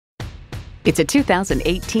It's a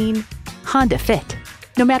 2018 Honda Fit.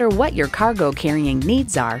 No matter what your cargo carrying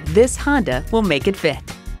needs are, this Honda will make it fit.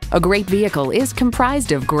 A great vehicle is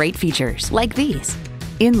comprised of great features like these: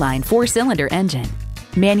 inline 4-cylinder engine,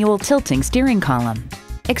 manual tilting steering column,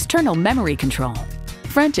 external memory control,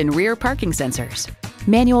 front and rear parking sensors,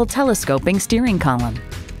 manual telescoping steering column,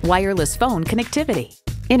 wireless phone connectivity,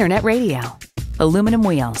 internet radio, aluminum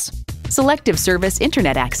wheels, selective service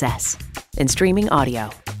internet access, and streaming audio.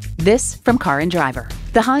 This from Car & Driver.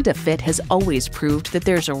 The Honda Fit has always proved that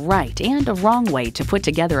there's a right and a wrong way to put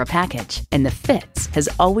together a package, and the fits has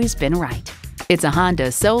always been right. It's a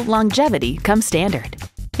Honda, so longevity comes standard.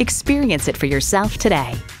 Experience it for yourself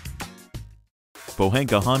today.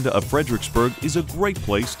 Pohanka Honda of Fredericksburg is a great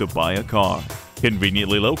place to buy a car.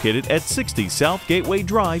 Conveniently located at 60 South Gateway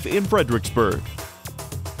Drive in Fredericksburg.